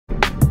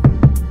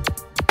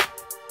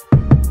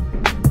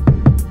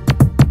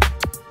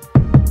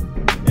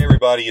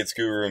everybody, it's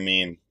Guru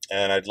Ameen,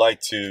 and I'd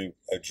like to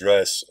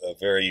address a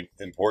very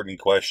important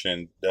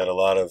question that a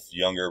lot of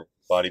younger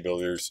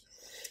bodybuilders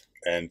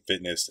and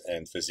fitness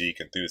and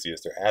physique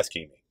enthusiasts are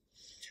asking me.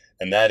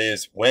 And that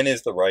is, when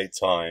is the right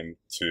time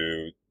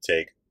to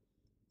take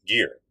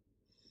gear?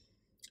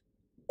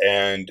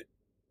 And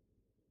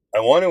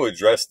I want to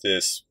address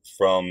this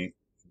from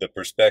the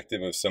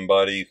perspective of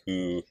somebody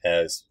who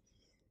has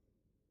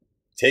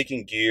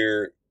taken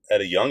gear at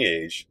a young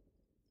age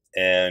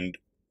and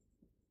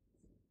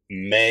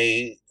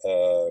may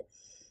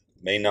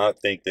not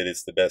think that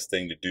it's the best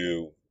thing to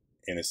do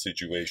in a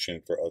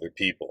situation for other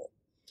people.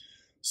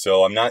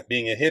 So I'm not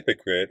being a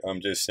hypocrite.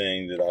 I'm just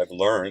saying that I've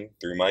learned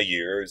through my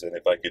years, and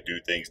if I could do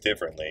things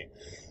differently,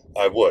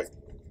 I would.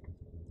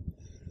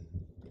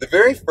 The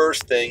very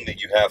first thing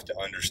that you have to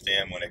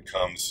understand when it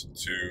comes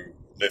to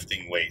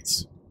lifting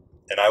weights,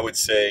 and I would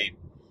say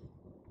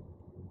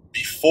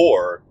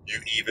before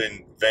you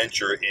even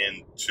venture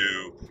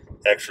into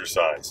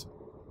exercise,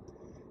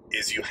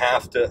 is you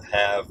have to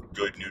have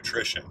good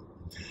nutrition.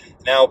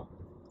 Now,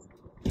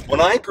 when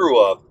I grew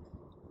up,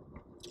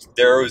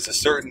 there was a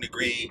certain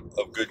degree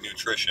of good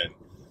nutrition,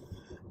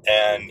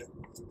 and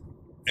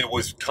it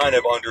was kind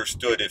of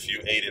understood if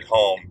you ate at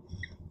home,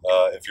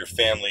 if your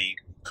family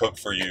cooked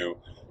for you,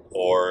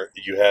 or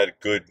you had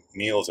good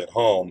meals at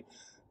home,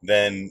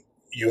 then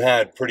you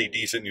had pretty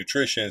decent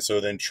nutrition, so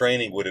then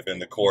training would have been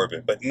the core of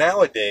it. But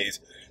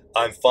nowadays,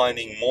 I'm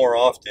finding more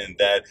often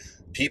that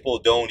people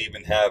don't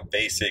even have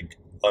basic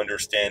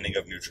understanding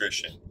of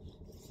nutrition.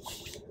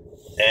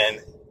 And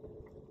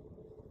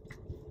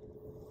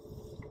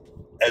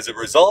as a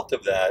result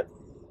of that,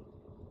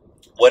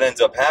 what ends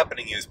up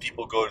happening is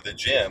people go to the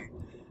gym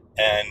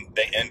and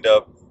they end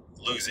up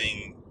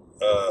losing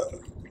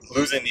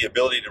the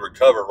ability to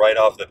recover right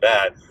off the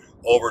bat,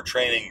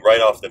 overtraining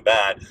right off the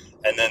bat,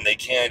 and then they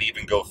can't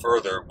even go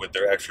further with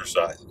their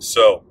exercise.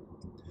 So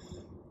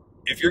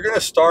if you're going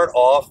to start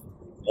off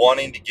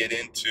wanting to get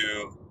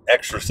into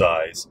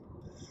exercise,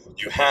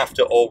 you have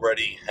to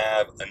already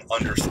have an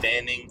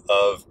understanding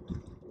of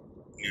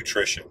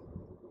nutrition.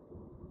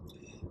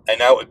 And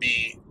that would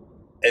be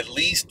at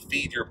least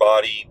feed your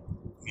body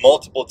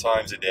multiple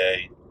times a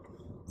day.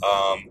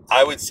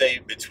 I would say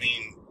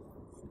between,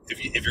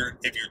 if you're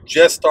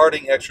just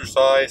starting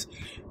exercise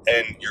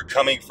and you're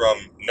coming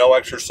from no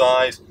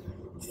exercise,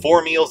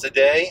 4 meals a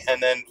day,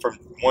 and then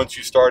once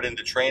you start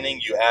into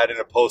training, you add in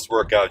a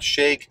post-workout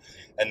shake,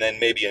 and then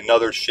maybe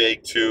another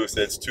shake too, so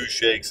that's 2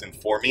 shakes and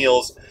 4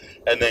 meals,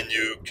 and then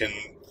you can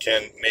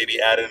maybe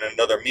add in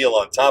another meal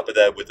on top of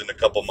that within a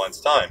couple months'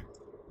 time.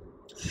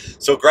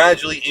 So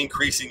gradually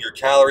increasing your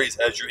calories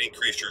as you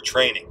increase your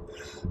training,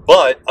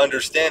 but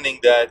understanding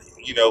that,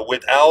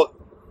 without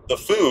the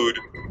food,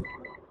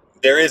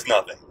 there is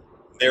nothing.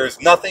 There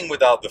is nothing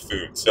without the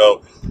food.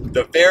 So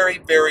the very,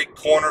 very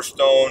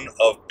cornerstone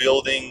of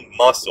building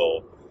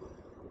muscle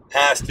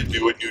has to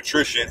do with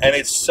nutrition. And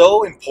it's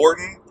so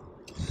important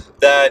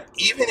that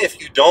even if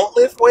you don't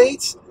lift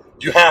weights,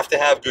 you have to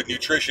have good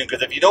nutrition.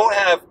 Because if you don't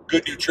have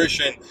good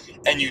nutrition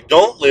and you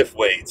don't lift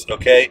weights,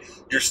 okay,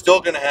 you're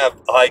still going to have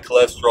high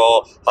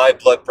cholesterol, high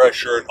blood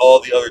pressure, and all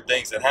the other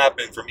things that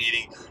happen from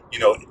eating,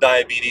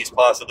 diabetes,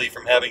 possibly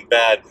from having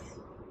bad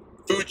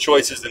food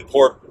choices and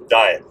poor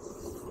diet.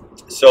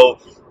 So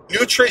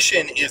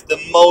nutrition is the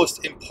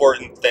most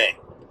important thing.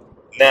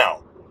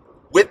 Now,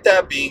 with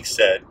that being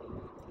said,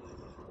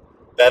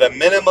 that a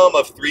minimum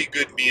of 3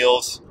 good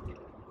meals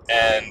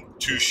and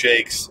 2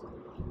 shakes.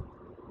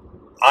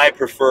 I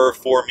prefer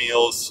 4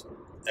 meals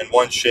and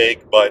 1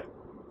 shake, but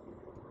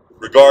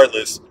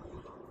regardless,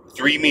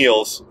 3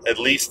 meals, at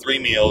least 3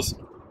 meals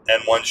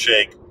and 1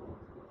 shake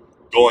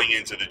going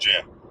into the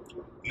gym.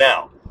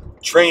 Now,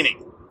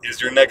 training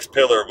is your next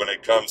pillar when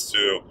it comes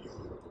to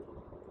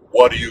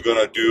what are you going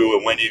to do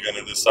and when are you going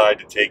to decide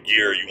to take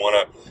gear. You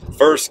want to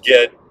first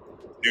get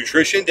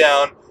nutrition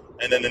down,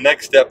 and then the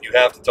next step you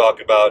have to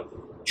talk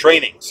about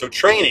training. So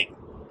training.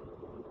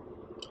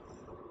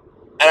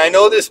 And I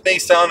know this may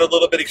sound a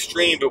little bit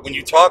extreme, but when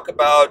you talk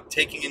about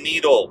taking a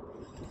needle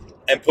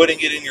and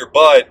putting it in your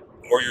butt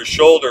or your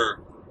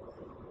shoulder,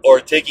 or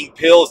taking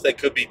pills that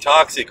could be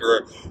toxic,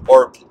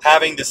 or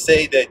having to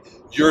say that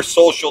your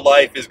social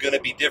life is going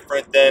to be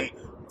different than,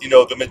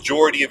 the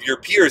majority of your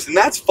peers, and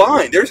that's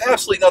fine. There's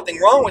absolutely nothing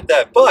wrong with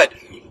that. But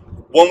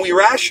when we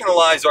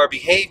rationalize our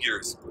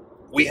behaviors,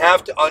 we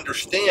have to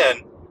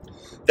understand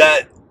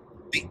that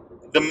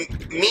the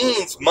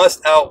means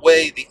must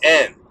outweigh the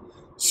end.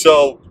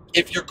 So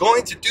if you're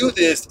going to do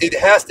this, it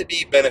has to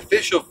be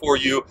beneficial for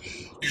you.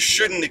 You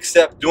shouldn't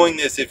accept doing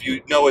this if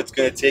you know it's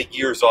going to take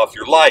years off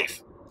your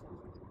life.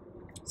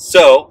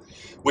 So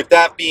with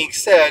that being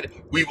said,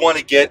 we want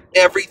to get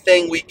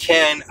everything we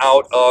can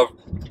out of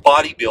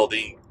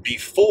bodybuilding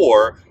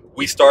before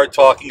we start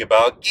talking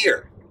about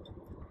gear.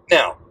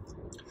 Now,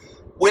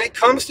 when it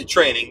comes to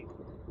training,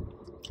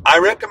 I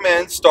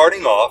recommend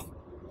starting off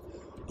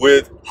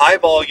with high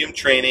volume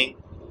training,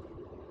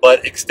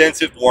 but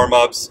extensive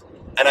warm-ups.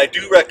 And I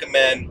do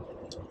recommend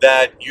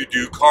that you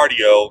do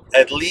cardio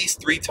at least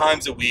 3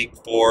 times a week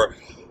for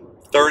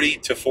 30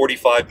 to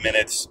 45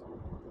 minutes,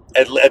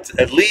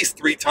 at least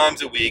 3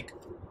 times a week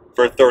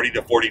for 30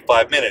 to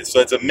 45 minutes. So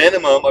it's a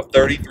minimum of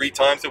 33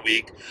 times a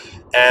week,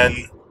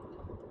 and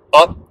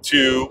up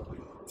to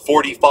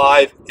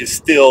 45 is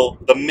still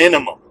the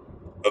minimum.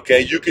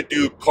 Okay, you could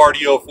do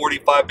cardio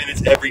 45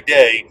 minutes every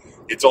day.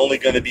 It's only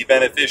going to be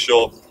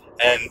beneficial,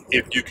 and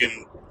if you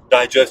can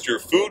digest your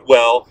food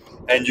well,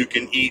 and you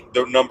can eat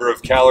the number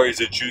of calories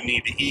that you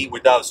need to eat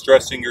without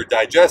stressing your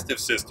digestive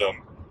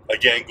system,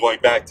 again, going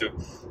back to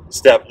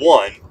step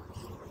 1,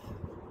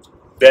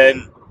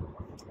 then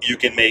you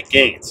can make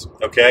gains,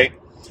 okay?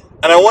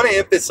 And I want to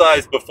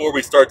emphasize before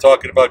we start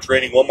talking about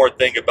training, one more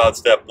thing about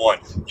step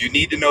 1. You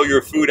need to know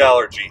your food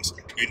allergies.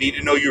 You need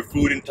to know your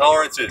food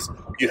intolerances.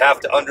 You have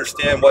to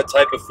understand what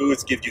type of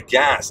foods give you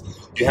gas.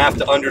 You have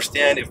to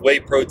understand if whey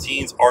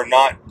proteins are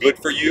not good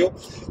for you.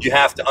 You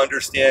have to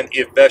understand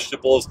if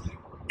vegetables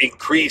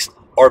increased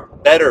are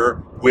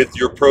better with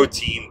your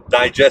protein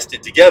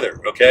digested together,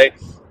 okay?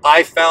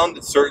 I found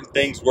that certain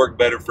things work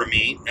better for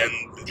me and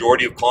the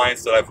majority of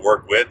clients that I've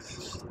worked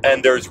with,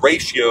 and there's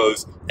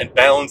ratios and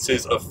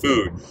balances of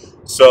food.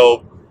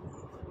 So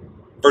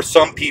for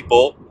some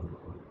people,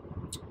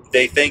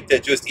 they think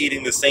that just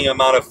eating the same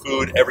amount of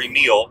food every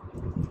meal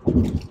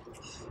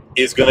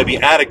is going to be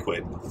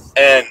adequate.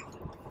 And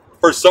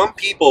for some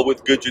people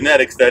with good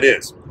genetics, that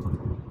is.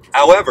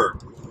 However,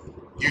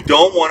 you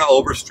don't want to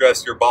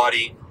overstress your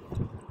body.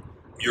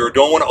 You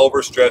don't want to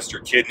overstress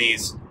your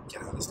kidneys.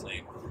 Get out of this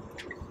lane.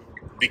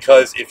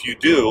 Because if you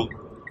do,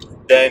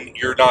 then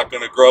you're not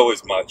going to grow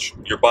as much.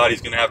 Your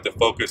body's going to have to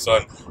focus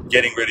on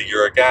getting rid of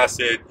uric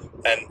acid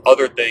and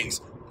other things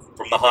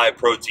from the high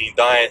protein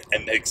diet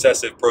and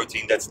excessive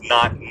protein that's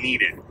not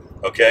needed.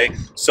 Okay?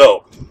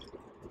 So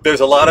there's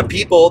a lot of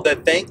people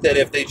that think that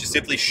if they just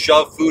simply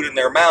shove food in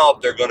their mouth,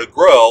 they're going to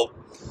grow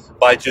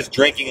by just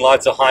drinking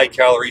lots of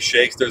high-calorie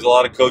shakes. There's a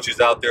lot of coaches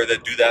out there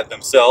that do that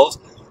themselves,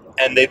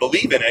 and they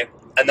believe in it,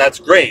 and that's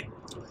great.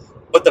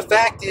 But the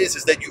fact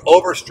is that you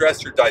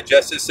overstress your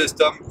digestive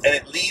system, and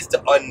it leads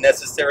to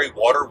unnecessary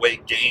water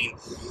weight gain.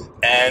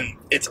 And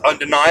it's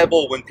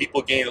undeniable when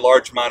people gain a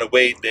large amount of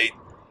weight,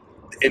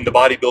 in the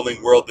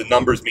bodybuilding world, the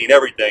numbers mean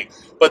everything.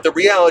 But the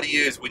reality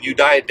is when you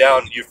diet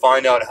down, you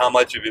find out how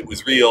much of it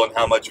was real and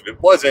how much of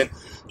it wasn't.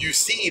 You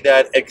see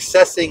that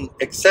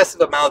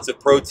excessive amounts of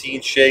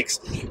protein shakes,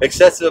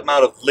 excessive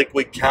amount of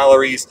liquid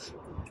calories,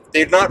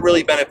 they're not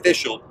really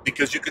beneficial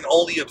because you can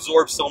only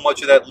absorb so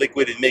much of that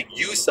liquid and make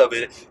use of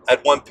it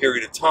at one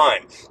period of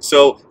time.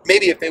 So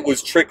maybe if it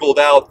was trickled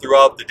out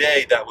throughout the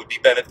day, that would be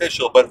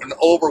beneficial, but an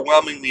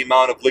overwhelmingly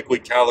amount of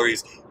liquid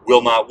calories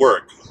will not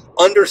work.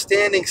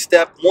 Understanding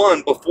step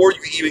 1 before you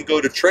even go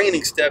to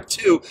training step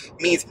 2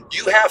 means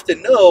you have to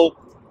know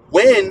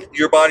when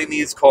your body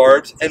needs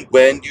carbs and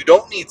when you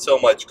don't need so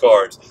much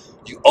carbs.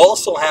 You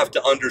also have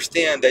to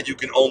understand that you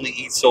can only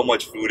eat so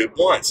much food at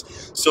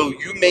once. So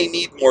you may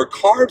need more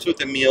carbs with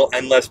the meal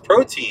and less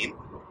protein,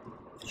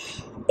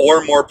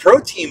 or more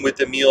protein with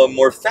the meal and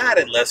more fat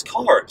and less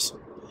carbs.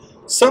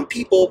 Some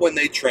people, when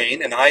they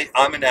train, and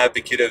I'm an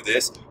advocate of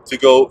this, to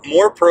go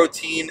more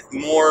protein,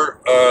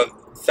 more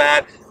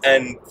fat,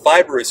 and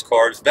fibrous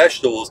carbs,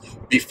 vegetables,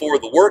 before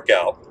the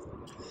workout,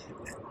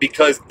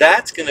 because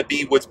that's going to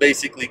be what's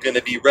basically going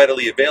to be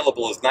readily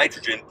available as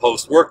nitrogen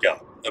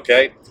post-workout,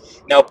 okay?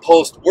 Now,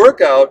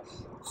 post-workout,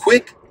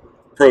 quick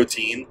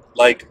protein,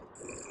 like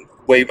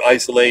whey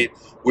isolate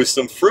with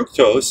some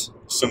fructose,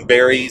 some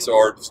berries,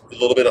 or a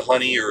little bit of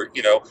honey, or,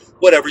 you know,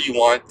 whatever you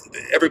want.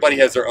 Everybody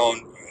has their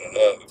own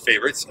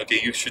favorites, okay?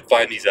 You should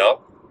find these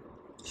out.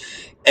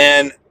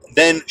 And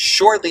then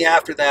shortly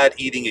after that,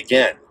 eating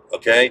again,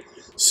 okay?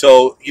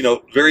 So, you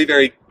know, very,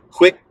 very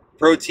quick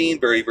protein,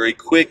 very, very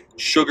quick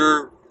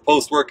sugar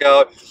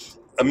post-workout,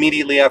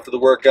 immediately after the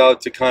workout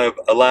to kind of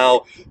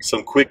allow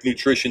some quick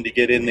nutrition to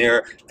get in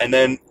there. And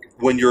then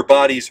when your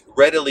body's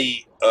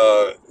readily,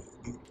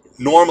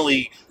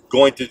 normally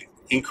going to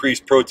increase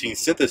protein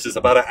synthesis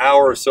about an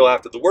hour or so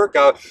after the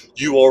workout,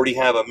 you already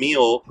have a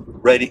meal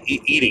ready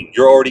eating.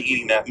 You're already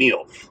eating that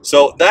meal.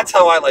 So that's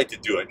how I like to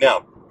do it.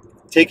 Now,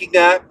 taking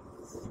that,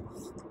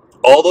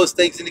 all those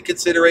things into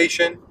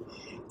consideration,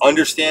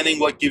 understanding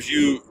what gives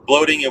you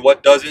bloating and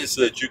what doesn't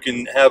so that you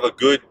can have a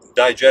good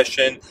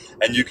digestion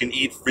and you can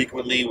eat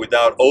frequently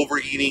without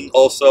overeating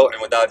also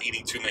and without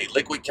eating too many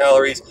liquid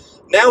calories.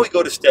 Now we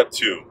go to step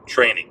 2,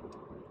 training.